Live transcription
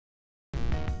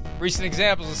Recent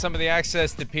examples of some of the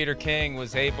access that Peter King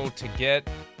was able to get,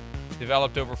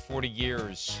 developed over 40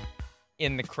 years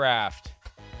in the craft.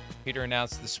 Peter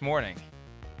announced this morning.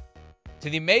 To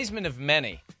the amazement of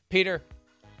many, Peter,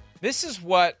 this is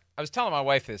what, I was telling my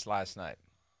wife this last night.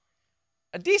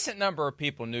 A decent number of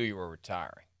people knew you were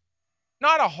retiring.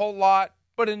 Not a whole lot,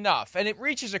 but enough. And it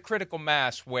reaches a critical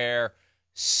mass where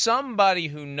somebody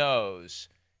who knows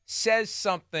says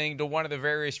something to one of the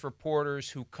various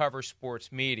reporters who cover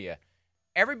sports media.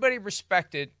 Everybody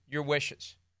respected your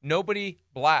wishes. Nobody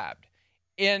blabbed.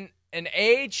 In an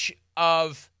age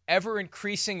of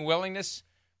ever-increasing willingness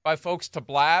by folks to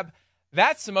blab,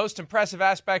 that's the most impressive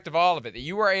aspect of all of it, that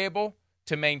you were able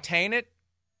to maintain it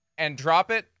and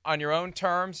drop it on your own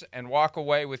terms and walk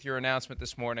away with your announcement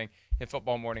this morning in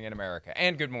Football Morning in America.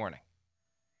 And good morning.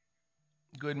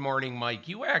 Good morning, Mike.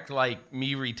 You act like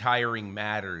me retiring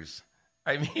matters.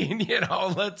 I mean,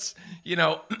 let's,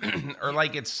 or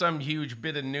like it's some huge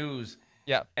bit of news.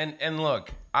 Yeah. And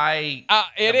look, it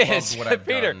is,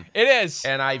 Peter. Done. It is.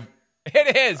 And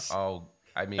it is. Oh,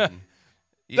 I mean.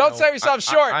 Don't sell yourself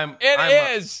short.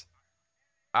 It is.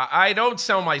 I don't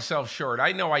sell myself short.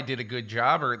 I know I did a good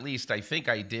job, or at least I think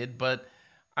I did, but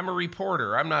I'm a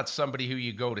reporter. I'm not somebody who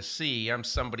you go to see. I'm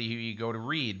somebody who you go to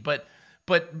read. But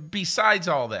beside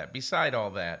all that,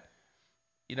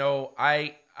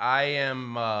 I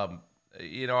am,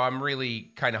 I'm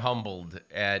really kind of humbled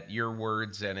at your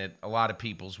words and at a lot of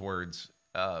people's words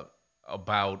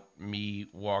about me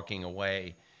walking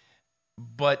away.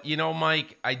 But,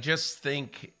 Mike, I just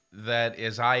think that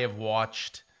as I have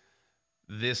watched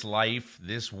this life,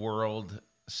 this world,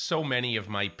 so many of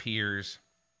my peers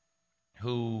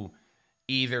who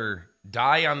either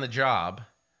die on the job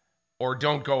or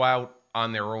don't go out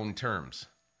on their own terms.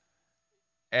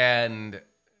 And,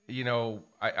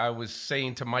 I was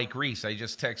saying to Mike Reese, I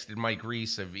just texted Mike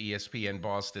Reese of ESPN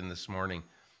Boston this morning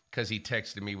because he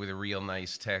texted me with a real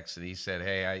nice text. And he said,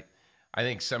 hey, I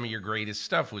think some of your greatest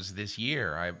stuff was this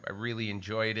year. I really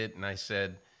enjoyed it. And I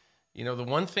said, the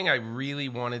one thing I really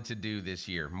wanted to do this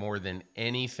year more than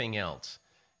anything else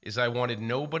is I wanted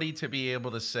nobody to be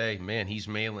able to say, man, he's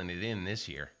mailing it in this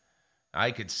year.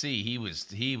 I could see he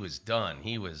was done.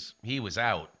 He was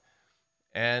out.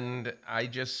 And I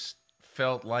just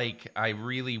felt like I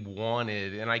really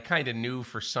wanted, and I kind of knew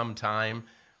for some time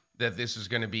that this was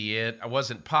going to be it. I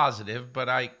wasn't positive, but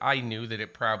I knew that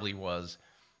it probably was.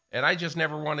 And I just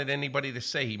never wanted anybody to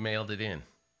say he mailed it in.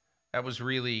 That was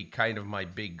really kind of my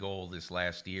big goal this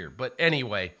last year. But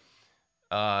anyway,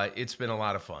 it's been a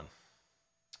lot of fun.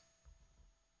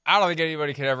 I don't think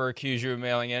anybody could ever accuse you of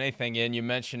mailing anything in. You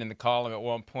mentioned in the column at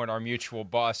one point our mutual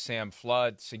boss, Sam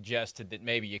Flood, suggested that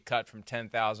maybe you cut from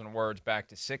 10,000 words back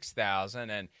to 6,000,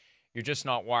 and you're just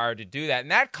not wired to do that. And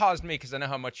that caused me, because I know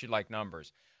how much you like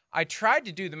numbers, I tried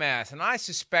to do the math, and I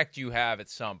suspect you have at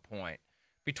some point,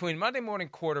 between Monday Morning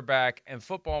Quarterback and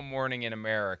Football Morning in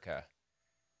America,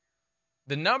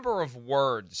 the number of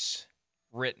words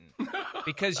written,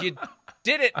 because you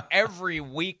did it every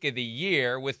week of the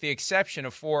year with the exception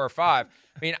of 4 or 5.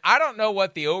 I mean, I don't know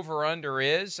what the over-under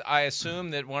is. I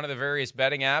assume that one of the various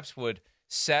betting apps would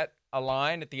set a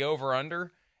line at the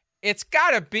over-under. It's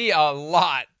got to be a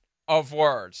lot of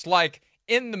words, like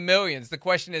in the millions. The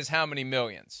question is, how many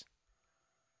millions?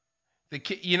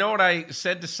 You know what I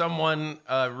said to someone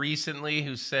recently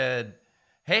who said,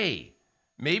 hey,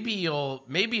 maybe you'll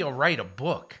write a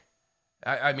book.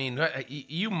 I mean,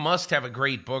 you must have a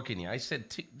great book in you. I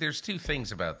said, there's two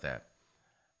things about that.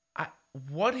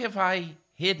 What have I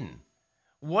hidden?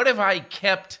 What have I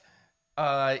kept,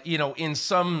 in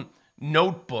some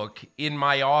notebook in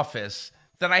my office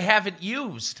that I haven't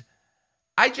used?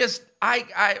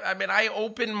 I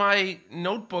open my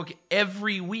notebook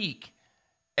every week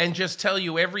and just tell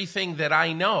you everything that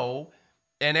I know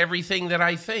and everything that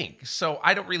I think. So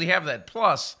I don't really have that.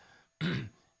 Plus,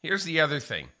 here's the other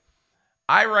thing.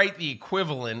 I write the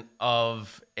equivalent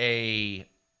of an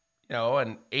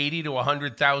 80 to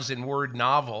 100,000 word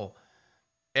novel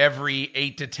every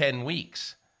 8 to 10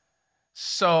 weeks.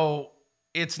 So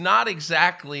it's not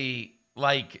exactly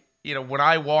like, when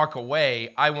I walk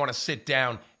away, I want to sit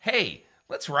down, hey,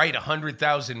 let's write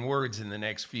 100,000 words in the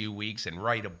next few weeks and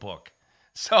write a book.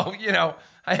 So,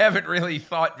 I haven't really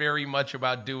thought very much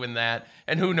about doing that.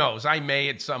 And who knows, I may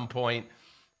at some point,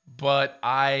 but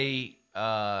I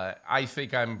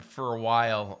think for a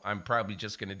while, I'm probably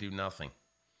just going to do nothing.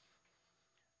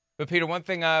 But, Peter, one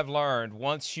thing I've learned,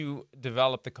 once you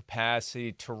develop the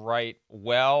capacity to write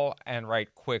well and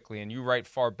write quickly, and you write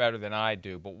far better than I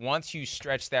do, but once you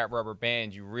stretch that rubber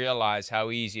band, you realize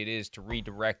how easy it is to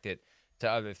redirect it to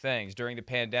other things. During the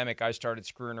pandemic, I started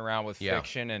screwing around with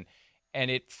fiction, and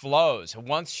and it flows.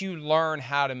 Once you learn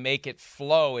how to make it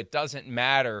flow, it doesn't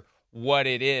matter what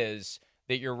it is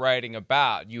that you're writing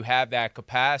about. You have that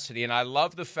capacity. And I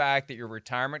love the fact that your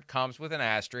retirement comes with an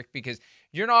asterisk, because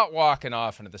you're not walking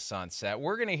off into the sunset.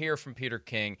 We're going to hear from Peter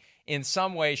King in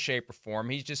some way, shape, or form.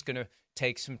 He's just going to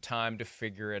take some time to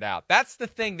figure it out. That's the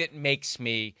thing that makes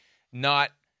me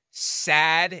not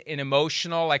sad and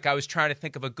emotional. Like, I was trying to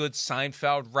think of a good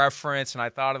Seinfeld reference, and I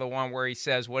thought of the one where he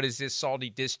says, "What is this salty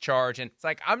discharge?" And it's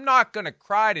like, I'm not going to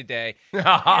cry today.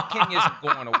 Peter King isn't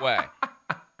going away.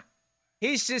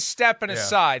 He's just stepping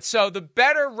aside. So the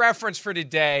better reference for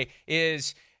today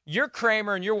is, you're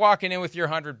Kramer and you're walking in with your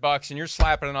 $100 and you're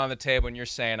slapping it on the table and you're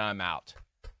saying, "I'm out."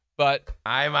 But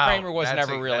I'm out. Kramer was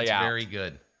never really out. That's very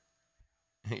good.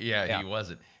 Yeah, he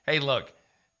wasn't. Hey, look,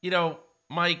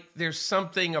 Mike, there's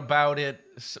something about it.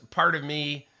 Part of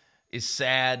me is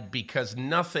sad because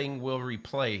nothing will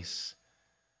replace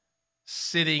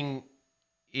sitting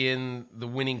in the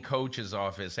winning coach's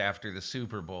office after the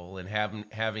Super Bowl and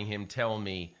having him tell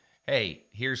me, "Hey,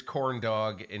 here's Corn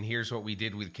Dog, and here's what we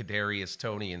did with Kadarius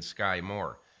Toney and Sky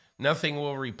Moore." Nothing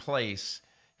will replace,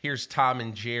 "Here's Tom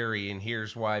and Jerry, and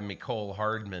here's why Mecole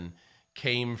Hardman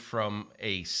came from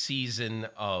a season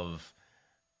of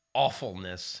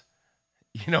awfulness,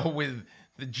 with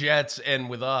the Jets and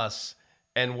with us,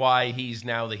 and why he's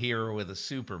now the hero of the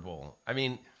Super Bowl." I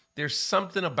mean, there's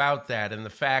something about that, and the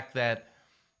fact that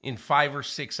in 5 or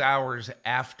 6 hours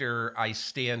after I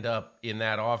stand up in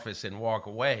that office and walk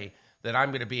away, that I'm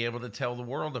going to be able to tell the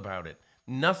world about it.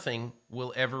 Nothing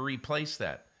will ever replace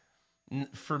that.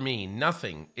 For me,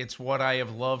 nothing. It's what I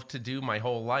have loved to do my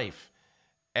whole life.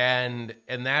 And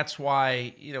that's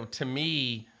why, to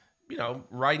me,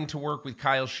 riding to work with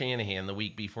Kyle Shanahan the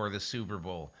week before the Super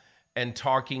Bowl and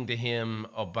talking to him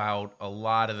about a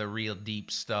lot of the real deep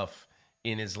stuff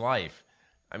in his life.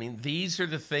 I mean, these are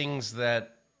the things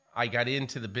that I got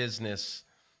into the business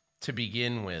to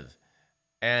begin with.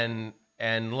 And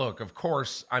look, of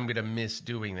course, I'm going to miss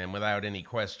doing them without any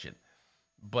question.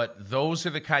 But those are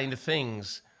the kind of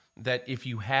things that, if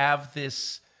you have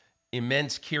this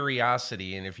immense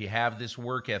curiosity, and if you have this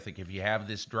work ethic, if you have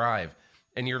this drive,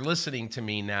 and you're listening to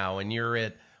me now, and you're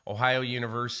at Ohio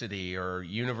University or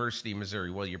University of Missouri,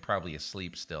 well, you're probably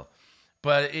asleep still.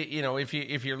 But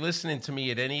if you're listening to me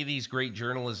at any of these great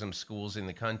journalism schools in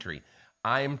the country,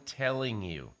 I'm telling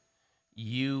you,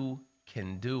 you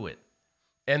can do it.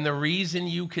 And the reason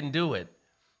you can do it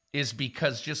is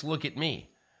because, just look at me.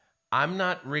 I'm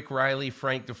not Rick Riley,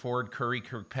 Frank DeFord, Curry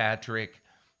Kirkpatrick,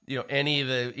 any of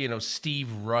the, Steve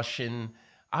Rushin.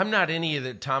 I'm not any of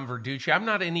the Tom Verducci. I'm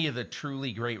not any of the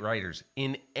truly great writers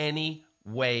in any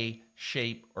way,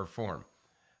 shape, or form.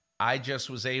 I just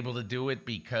was able to do it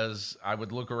because I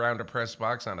would look around a press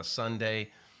box on a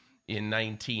Sunday in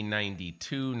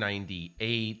 1992,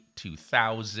 98,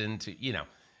 2000,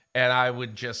 and I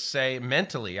would just say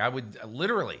mentally, I would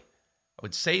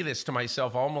say this to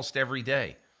myself almost every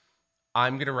day: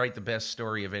 I'm going to write the best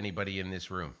story of anybody in this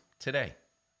room today.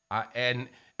 And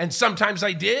sometimes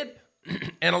I did,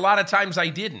 and a lot of times I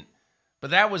didn't.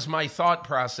 But that was my thought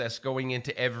process going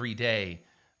into every day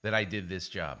that I did this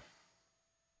job.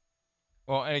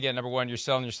 Well, and again, number one, you're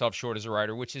selling yourself short as a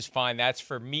writer, which is fine. That's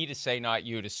for me to say, not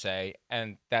you to say,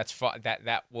 and that's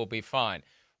that will be fine.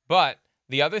 But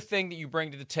the other thing that you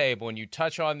bring to the table, and you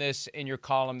touch on this in your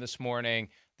column this morning,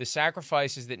 the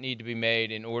sacrifices that need to be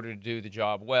made in order to do the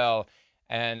job well.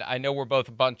 And I know we're both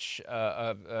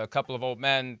a couple of old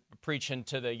men preaching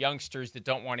to the youngsters that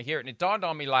don't want to hear it. And it dawned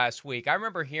on me last week. I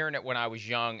remember hearing it when I was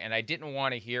young, and I didn't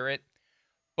want to hear it.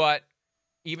 But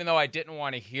even though I didn't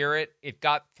want to hear it, it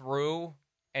got through,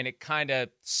 and it kind of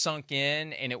sunk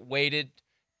in, and it waited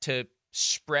to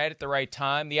spread at the right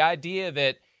time. The idea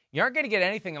that you aren't going to get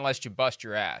anything unless you bust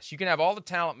your ass. You can have all the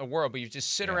talent in the world, but you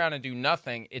just sit around and do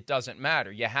nothing, it doesn't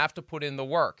matter. You have to put in the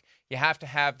work. You have to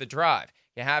have the drive.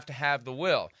 You have to have the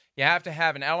will. You have to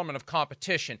have an element of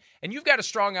competition. And you've got a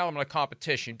strong element of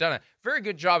competition. You've done a very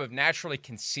good job of naturally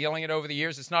concealing it over the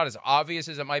years. It's not as obvious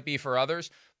as it might be for others.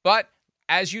 But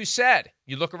as you said,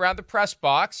 you look around the press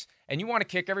box and you want to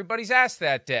kick everybody's ass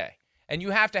that day. And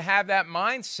you have to have that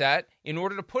mindset in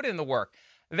order to put in the work.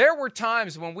 There were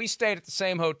times when we stayed at the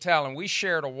same hotel and we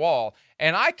shared a wall,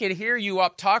 and I could hear you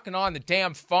up talking on the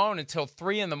damn phone until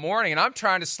 3 a.m, and I'm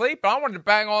trying to sleep, but I wanted to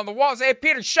bang on the wall and say, "Hey,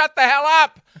 Peter, shut the hell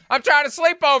up. I'm trying to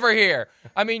sleep over here."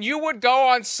 I mean, you would go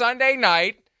on Sunday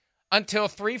night until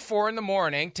 3, 4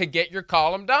 a.m. to get your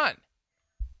column done.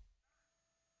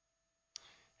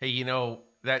 Hey,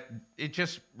 that it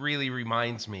just really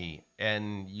reminds me,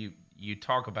 and you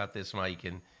talk about this, Mike,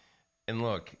 and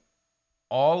look,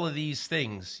 all of these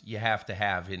things you have to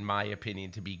have, in my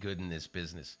opinion, to be good in this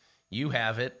business. You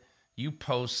have it. You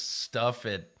post stuff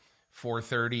at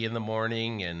 4:30 in the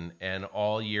morning, and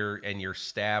all your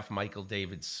staff, Michael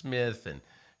David Smith and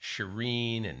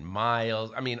Shireen and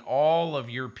Miles. I mean, all of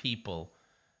your people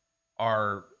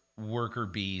are worker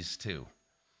bees too.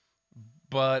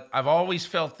 But I've always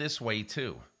felt this way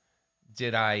too.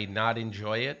 Did I not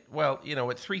enjoy it? Well,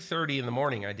 at 3:30 in the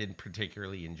morning, I didn't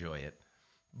particularly enjoy it.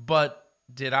 But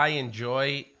did I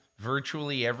enjoy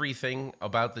virtually everything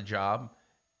about the job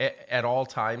at all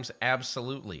times?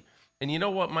 Absolutely. And you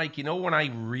know what, Mike? When I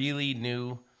really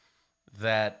knew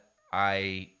that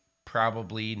I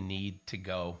probably need to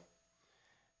go?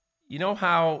 You know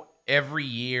how every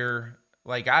year,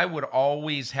 like, I would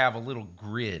always have a little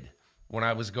grid when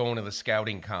I was going to the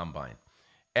scouting combine.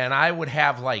 And I would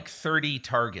have like 30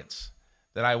 targets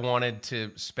that I wanted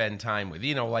to spend time with.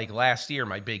 Like last year,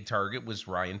 my big target was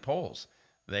Ryan Poles.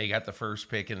 They got the first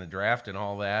pick in the draft and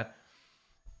all that.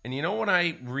 And when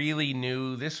I really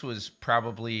knew, this was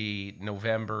probably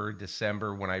November,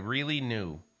 December, when I really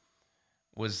knew,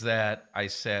 was that I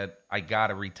said, I got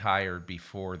to retire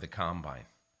before the combine.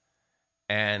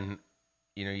 And,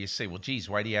 you say, well, geez,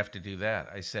 why do you have to do that?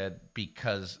 I said,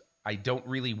 because I don't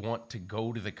really want to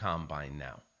go to the combine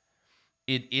now.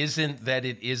 It isn't that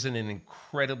it isn't an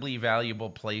incredibly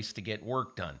valuable place to get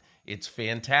work done. It's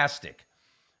fantastic.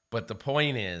 But the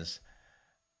point is,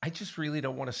 I just really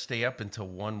don't want to stay up until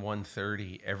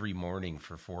 1:30 every morning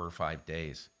for 4 or 5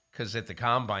 days. Because at the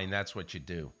combine, that's what you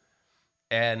do.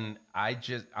 And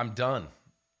I'm done.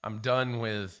 I'm done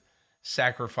with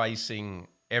sacrificing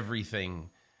everything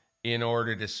in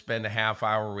order to spend a half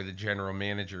hour with a general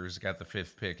manager who's got the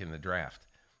 5th pick in the draft.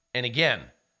 And again,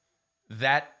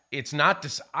 that it's not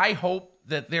this. I hope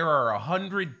that there are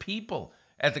 100 people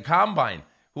at the combine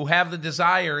who have the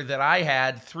desire that I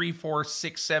had 3, 4,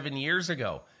 6, 7 years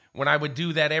ago when I would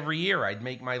do that every year. I'd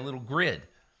make my little grid.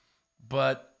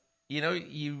 But,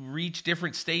 you reach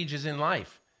different stages in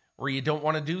life where you don't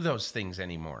want to do those things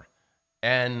anymore.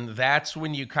 And that's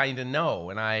when you kind of know.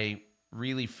 And I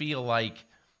really feel like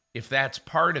if that's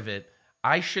part of it,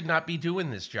 I should not be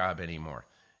doing this job anymore.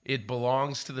 It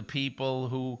belongs to the people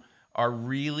who are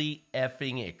really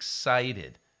effing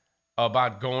excited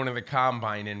about going to the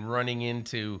combine and running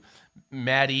into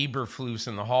Matt Eberflus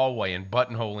in the hallway and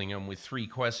buttonholing him with 3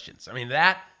 questions. I mean,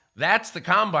 that's the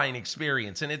combine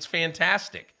experience, and it's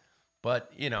fantastic.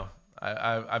 But,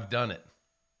 I've done it.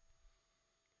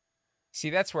 See,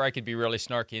 that's where I could be really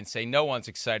snarky and say no one's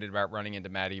excited about running into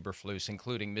Matt Eberflus,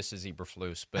 including Mrs.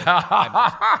 Eberflus, but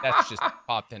that's just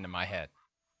popped into my head.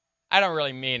 I don't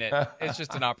really mean it. It's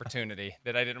just an opportunity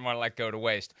that I didn't want to let go to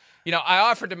waste. I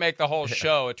offered to make the whole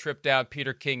show a trip down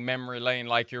Peter King memory lane,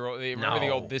 like remember the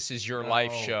old This Is Your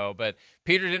Life show, but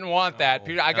Peter didn't want that.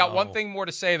 Peter, I got one thing more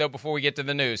to say, though, before we get to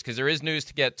the news, because there is news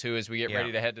to get to as we get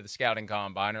ready to head to the scouting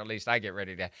combine, or at least I get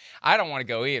ready to. I don't want to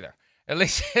go either. At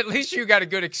least you got a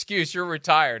good excuse. You're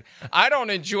retired. I don't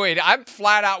enjoy it. I'm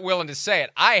flat out willing to say it.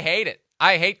 I hate it.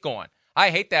 I hate going. I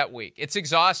hate that week. It's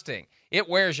exhausting. It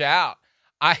wears you out.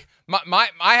 I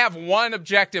have one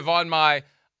objective on my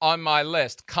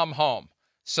list: come home.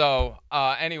 So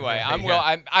anyway, I'm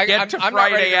not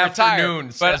ready to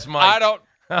retire, says Mike.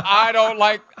 I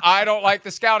don't like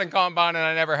the scouting combine, and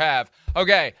I never have.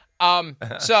 Okay,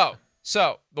 so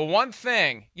the one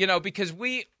thing, because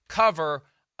we cover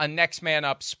a next man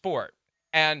up sport,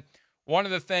 and one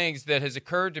of the things that has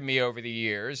occurred to me over the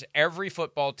years, every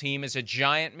football team is a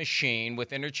giant machine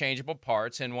with interchangeable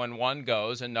parts, and when one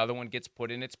goes, another one gets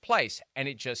put in its place, and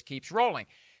it just keeps rolling.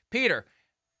 Peter,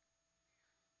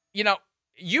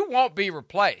 you won't be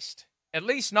replaced, at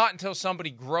least not until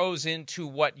somebody grows into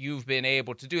what you've been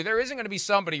able to do. There isn't going to be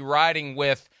somebody riding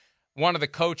with one of the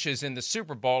coaches in the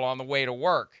Super Bowl on the way to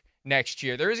work next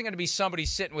year. There isn't going to be somebody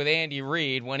sitting with Andy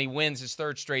Reid when he wins his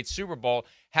 3rd straight Super Bowl,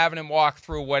 having him walk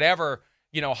through whatever,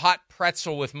 hot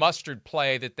pretzel with mustard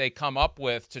play that they come up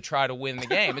with to try to win the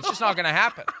game. It's just not going to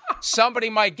happen. Somebody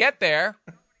might get there,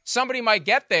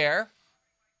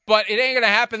 but it ain't going to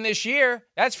happen this year.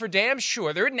 That's for damn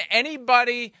sure. There isn't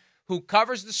anybody who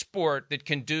covers the sport that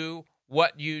can do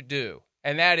what you do.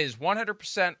 And that is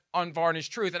 100%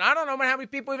 unvarnished truth. And I don't know how many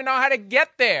people even know how to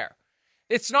get there.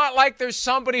 It's not like there's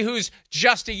somebody who's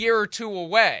just a year or two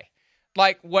away.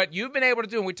 Like what you've been able to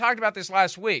do, and we talked about this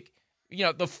last week,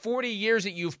 the 40 years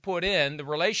that you've put in, the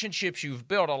relationships you've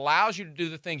built allows you to do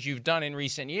the things you've done in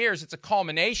recent years. It's a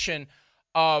culmination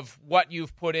of what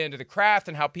you've put into the craft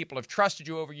and how people have trusted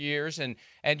you over years, and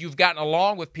you've gotten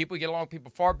along with people. You get along with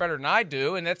people far better than I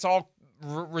do, and that's all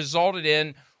resulted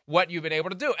in what you've been able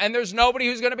to do. And there's nobody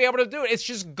who's going to be able to do it. It's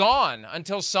just gone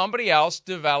until somebody else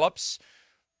develops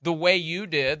the way you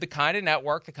did, the kind of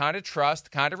network, the kind of trust, the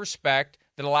kind of respect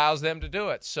that allows them to do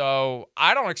it. So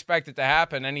I don't expect it to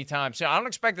happen anytime soon. I don't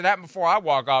expect it to happen before I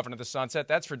walk off into the sunset.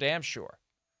 That's for damn sure.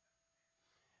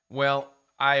 Well,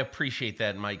 I appreciate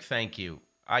that, Mike. Thank you.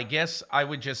 I guess I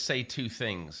would just say two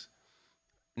things.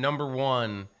 Number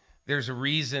one, there's a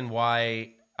reason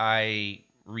why I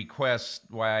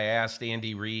asked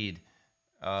Andy Reid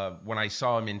when I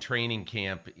saw him in training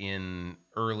camp in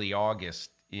early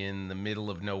August in the middle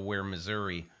of nowhere,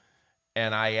 Missouri.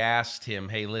 And I asked him,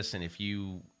 hey, listen, if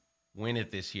you win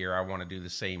it this year, I want to do the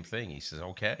same thing. He says,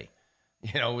 okay,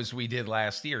 as we did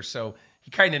last year. So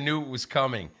he kind of knew it was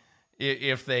coming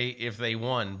if they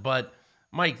won. But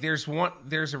Mike, there's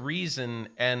a reason,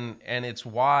 and it's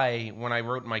why when I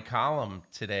wrote my column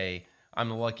today, I'm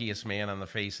the luckiest man on the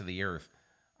face of the earth.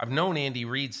 I've known Andy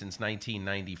Reid since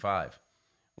 1995.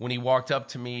 When he walked up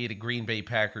to me at a Green Bay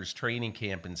Packers training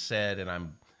camp and said,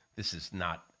 this is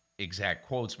not exact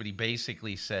quotes, but he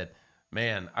basically said,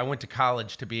 man, I went to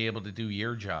college to be able to do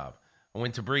your job. I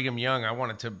went to Brigham Young. I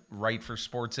wanted to write for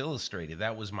Sports Illustrated.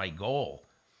 That was my goal.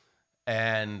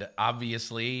 And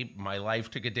obviously, my life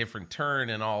took a different turn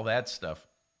and all that stuff.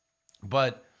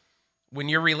 But when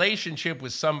your relationship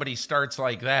with somebody starts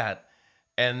like that,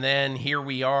 and then here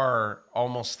we are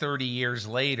almost 30 years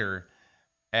later,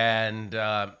 and,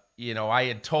 I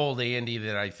had told Andy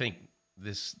that I think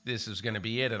this is going to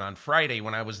be it. And on Friday,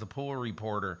 when I was the pool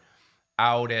reporter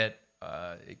out at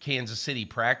Kansas City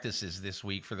practices this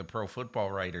week for the Pro Football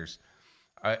Writers,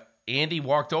 Andy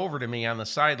walked over to me on the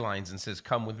sidelines and says,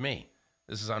 come with me.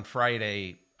 This is on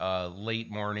Friday,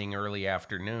 late morning, early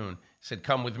afternoon. He said,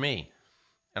 come with me.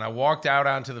 And I walked out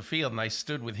onto the field, and I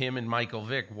stood with him and Michael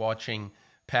Vick watching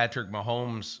Patrick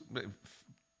Mahomes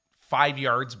 5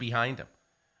 yards behind him,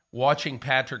 watching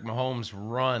Patrick Mahomes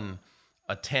run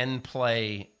a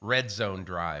 10-play red zone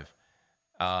drive,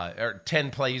 or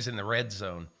 10 plays in the red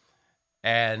zone,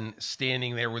 and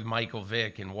standing there with Michael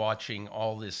Vick and watching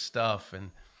all this stuff.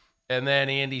 And then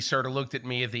Andy sort of looked at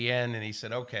me at the end and he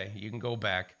said, okay, you can go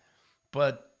back.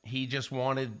 But he just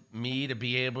wanted me to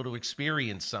be able to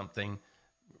experience something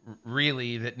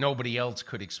really that nobody else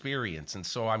could experience. And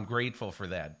so I'm grateful for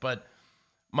that. But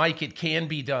Mike, it can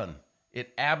be done.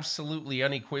 It absolutely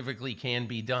unequivocally can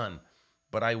be done.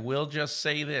 But I will just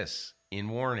say this in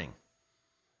warning.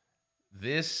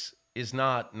 This is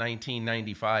not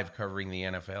 1995 covering the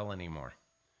NFL anymore.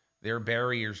 There are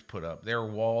barriers put up. There are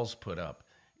walls put up.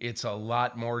 It's a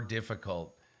lot more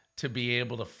difficult to be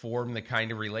able to form the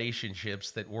kind of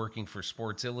relationships that working for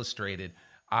Sports Illustrated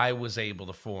I was able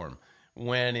to form.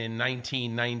 When in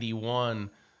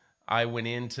 1991, I went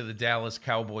into the Dallas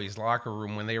Cowboys locker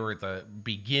room when they were at the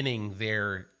beginning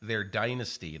their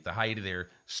dynasty, at the height of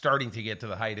starting to get to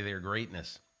the height of their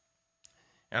greatness.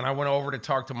 And I went over to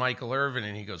talk to Michael Irvin,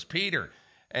 and he goes, Peter,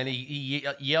 and he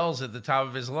yells at the top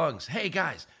of his lungs, hey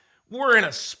guys, we're in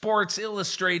a Sports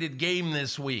Illustrated game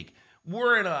this week.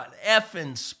 We're in an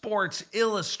effing Sports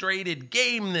Illustrated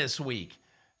game this week.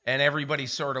 And everybody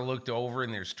sort of looked over,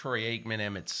 and there's Troy Aikman,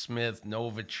 Emmitt Smith,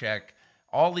 Novacek,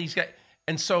 all these guys.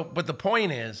 And so, but the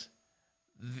point is,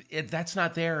 that's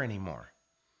not there anymore.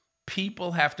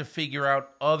 People have to figure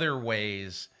out other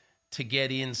ways to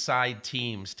get inside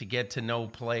teams, to get to know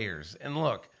players. And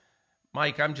look,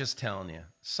 Mike, I'm just telling you,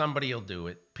 somebody will do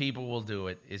it. People will do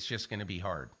it. It's just going to be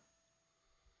hard.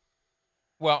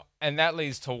 Well, and that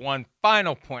leads to one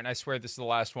final point. I swear this is the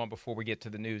last one before we get to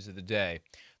the news of the day.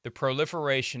 The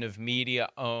proliferation of media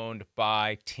owned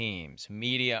by teams,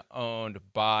 media owned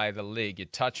by the league. You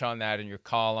touch on that in your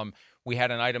column. We had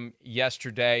an item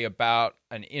yesterday about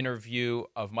an interview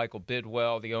of Michael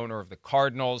Bidwell, the owner of the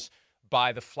Cardinals,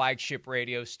 by the flagship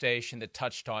radio station that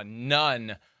touched on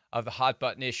none of the hot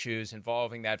button issues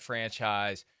involving that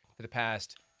franchise for the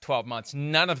past 12 months.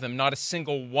 None of them, not a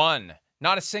single one.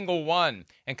 Not a single one.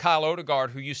 And Kyle Odegaard,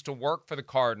 who used to work for the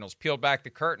Cardinals, peeled back the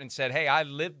curtain and said, hey, I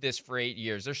lived this for 8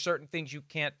 years. There's certain things you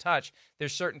can't touch.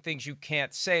 There's certain things you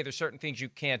can't say. There's certain things you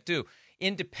can't do.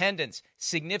 Independence,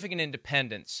 significant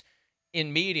independence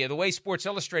in media, the way Sports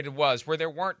Illustrated was, where there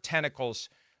weren't tentacles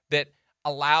that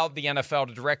allowed the NFL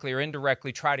to directly or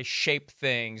indirectly try to shape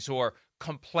things or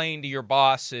complain to your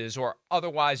bosses or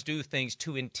otherwise do things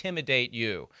to intimidate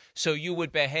you so you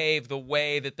would behave the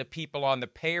way that the people on the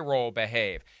payroll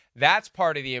behave. That's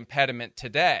part of the impediment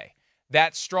today.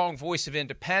 That strong voice of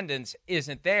independence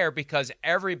isn't there because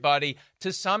everybody,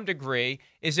 to some degree,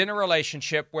 is in a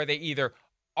relationship where they either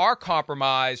are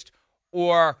compromised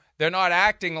or they're not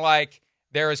acting like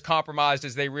they're as compromised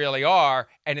as they really are,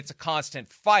 and it's a constant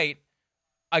fight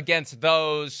against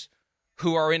those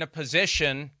who are in a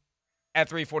position at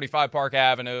 345 Park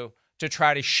Avenue to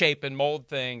try to shape and mold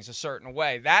things a certain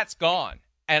way. That's gone.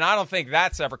 And I don't think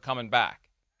that's ever coming back.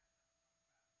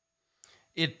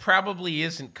 It probably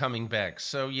isn't coming back.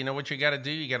 So you know what you got to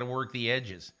do? You got to work the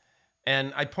edges.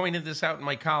 And I pointed this out in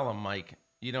my column, Mike.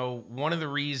 You know, one of the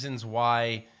reasons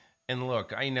why, and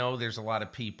look, I know there's a lot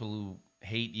of people who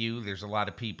hate you. There's a lot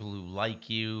of people who like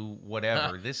you,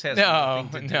 whatever. This has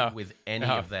nothing to do with any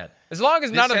of that. As long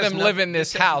as none of them live in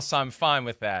this house, I'm fine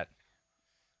with that.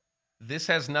 This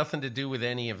has nothing to do with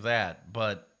any of that.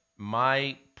 But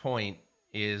my point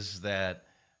is that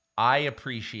I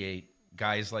appreciate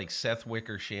guys like Seth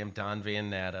Wickersham, Don Van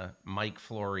Natta, Mike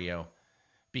Florio,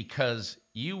 because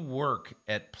you work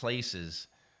at places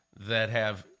that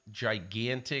have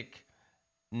gigantic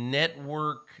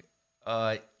network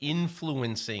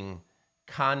influencing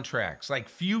contracts, like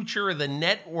future of the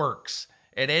networks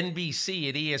at NBC,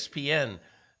 at ESPN,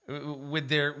 with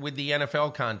the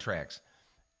NFL contracts.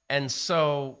 And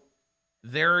so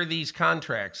there are these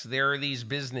contracts, there are these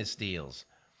business deals,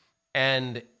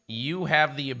 and you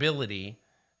have the ability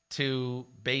to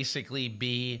basically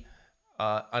be,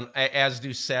 as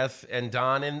do Seth and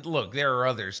Don, and look, there are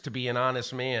others, to be an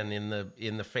honest man in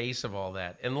the face of all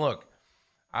that. And look,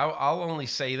 I'll only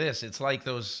say this: it's like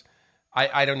those.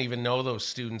 I don't even know those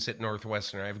students at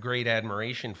Northwestern. I have great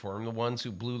admiration for them, the ones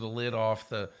who blew the lid off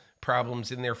the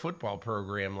problems in their football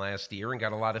program last year and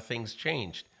got a lot of things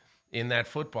changed in that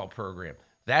football program.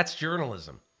 That's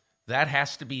journalism. That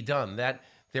has to be done. That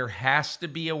there has to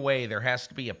be a way, there has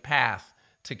to be a path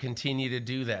to continue to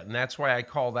do that. And that's why I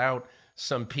called out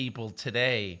some people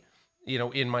today, you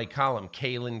know, in my column.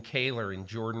 Kalen Kaler and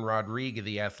Jordan Rodriguez,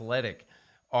 the Athletic,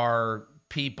 are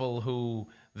people who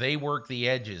they work the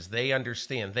edges. They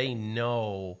understand. They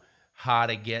know how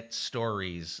to get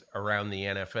stories around the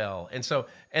NFL.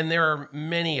 And there are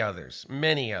many others.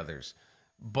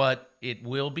 But it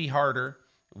will be harder,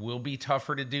 will be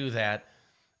tougher to do that.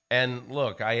 And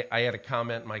look, I had a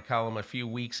comment in my column a few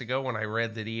weeks ago when I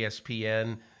read that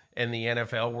ESPN and the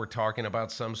NFL were talking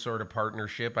about some sort of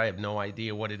partnership. I have no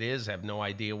idea what it is. I have no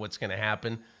idea what's going to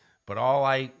happen. But all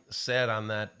I said on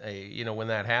that, when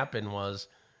that happened was,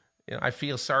 I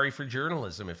feel sorry for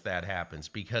journalism if that happens,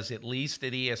 because at least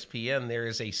at ESPN, there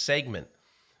is a segment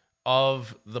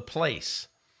of the place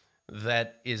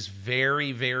that is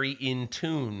very, very in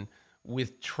tune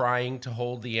with trying to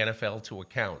hold the NFL to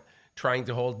account, trying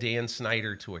to hold Dan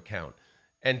Snyder to account,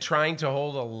 and trying to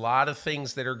hold a lot of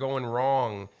things that are going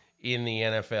wrong in the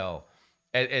NFL,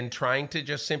 and trying to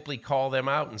just simply call them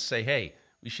out and say, hey,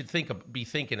 we should be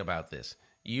thinking about this.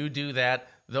 You do that.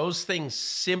 Those things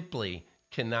simply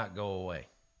cannot go away.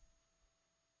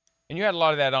 And you had a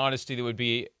lot of that honesty that would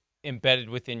be embedded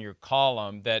within your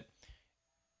column, that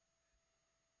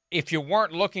if you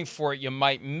weren't looking for it, you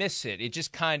might miss it. It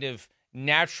just kind of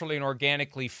naturally and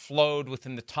organically flowed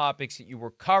within the topics that you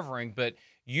were covering, but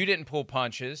you didn't pull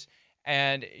punches,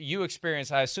 and you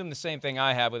experienced, I assume, the same thing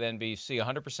I have with NBC,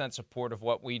 100% support of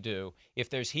what we do. If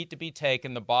there's heat to be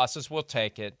taken, the bosses will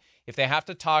take it. If they have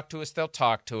to talk to us, they'll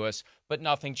talk to us, but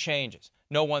nothing changes.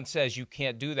 No one says you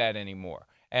can't do that anymore.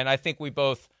 And I think we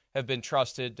both have been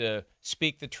trusted to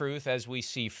speak the truth as we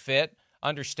see fit,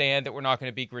 understand that we're not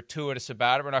going to be gratuitous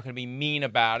about it, we're not going to be mean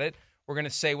about it. We're going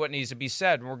to say what needs to be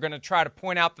said, and we're going to try to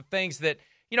point out the things that,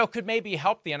 could maybe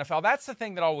help the NFL. That's the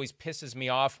thing that always pisses me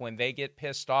off when they get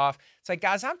pissed off. It's like,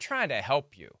 guys, I'm trying to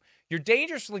help you. You're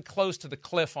dangerously close to the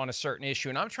cliff on a certain issue,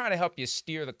 and I'm trying to help you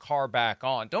steer the car back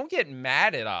on. Don't get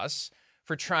mad at us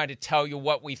for trying to tell you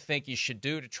what we think you should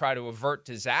do to try to avert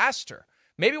disaster.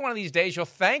 Maybe one of these days you'll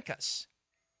thank us.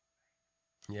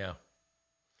 Yeah.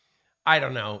 I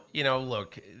don't know.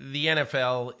 Look, the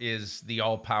NFL is the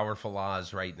all-powerful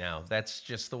Oz right now. That's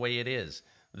just the way it is.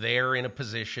 They're in a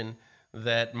position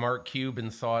that Mark Cuban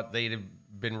thought they'd have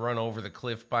been run over the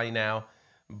cliff by now.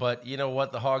 But you know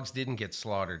what? The Hogs didn't get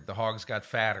slaughtered. The Hogs got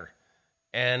fatter.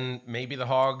 And maybe the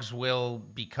Hogs will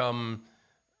become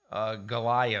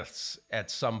Goliaths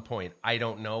at some point. I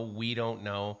don't know. We don't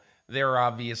know. There are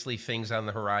obviously things on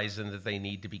the horizon that they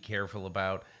need to be careful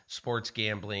about. Sports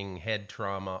gambling, head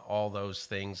trauma, all those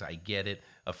things. I get it.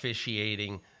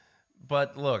 Officiating.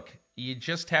 But look, you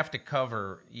just have to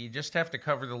cover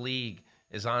the league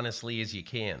as honestly as you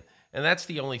can. And that's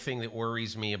the only thing that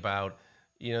worries me about,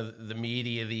 the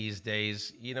media these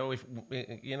days.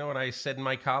 What I said in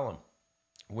my column,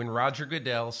 when Roger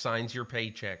Goodell signs your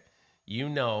paycheck, you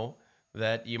know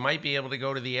that you might be able to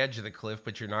go to the edge of the cliff,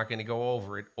 but you're not going to go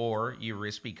over it, or you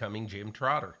risk becoming Jim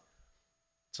Trotter.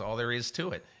 That's all there is to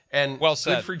it. And well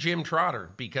said. Good for Jim Trotter,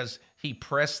 because he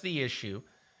pressed the issue,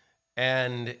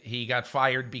 And he got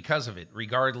fired because of it,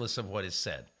 regardless of what is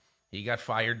said. He got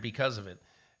fired because of it.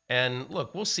 And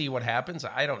look, we'll see what happens.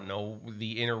 I don't know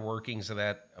the inner workings of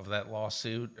that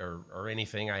lawsuit or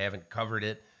anything. I haven't covered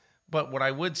it. But what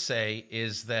I would say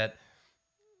is that,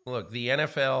 look, the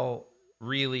NFL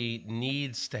really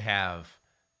needs to have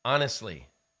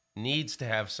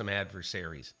some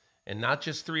adversaries, and not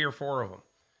just 3 or 4 of them.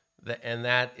 And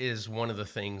that is one of the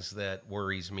things that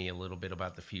worries me a little bit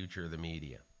about the future of the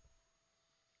media.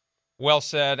 Well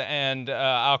said, and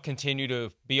I'll continue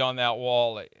to be on that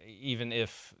wall, even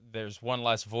if there's one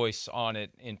less voice on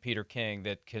it in Peter King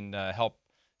that can help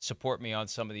support me on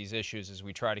some of these issues as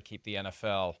we try to keep the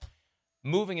NFL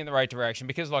moving in the right direction.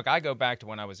 Because, look, I go back to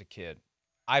when I was a kid.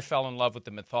 I fell in love with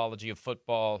the mythology of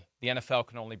football. The NFL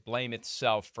can only blame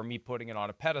itself for me putting it on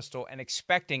a pedestal and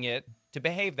expecting it to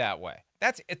behave that way.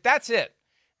 That's it.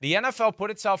 The NFL put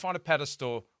itself on a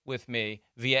pedestal with me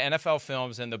via NFL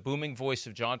Films and the booming voice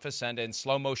of John Facenda in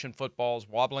slow-motion footballs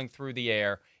wobbling through the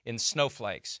air in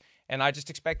snowflakes. And I just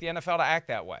expect the NFL to act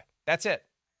that way. That's it.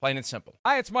 Plain and simple.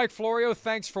 Hi, it's Mike Florio.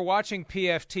 Thanks for watching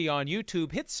PFT on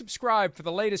YouTube. Hit subscribe for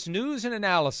the latest news and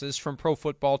analysis from Pro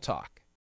Football Talk.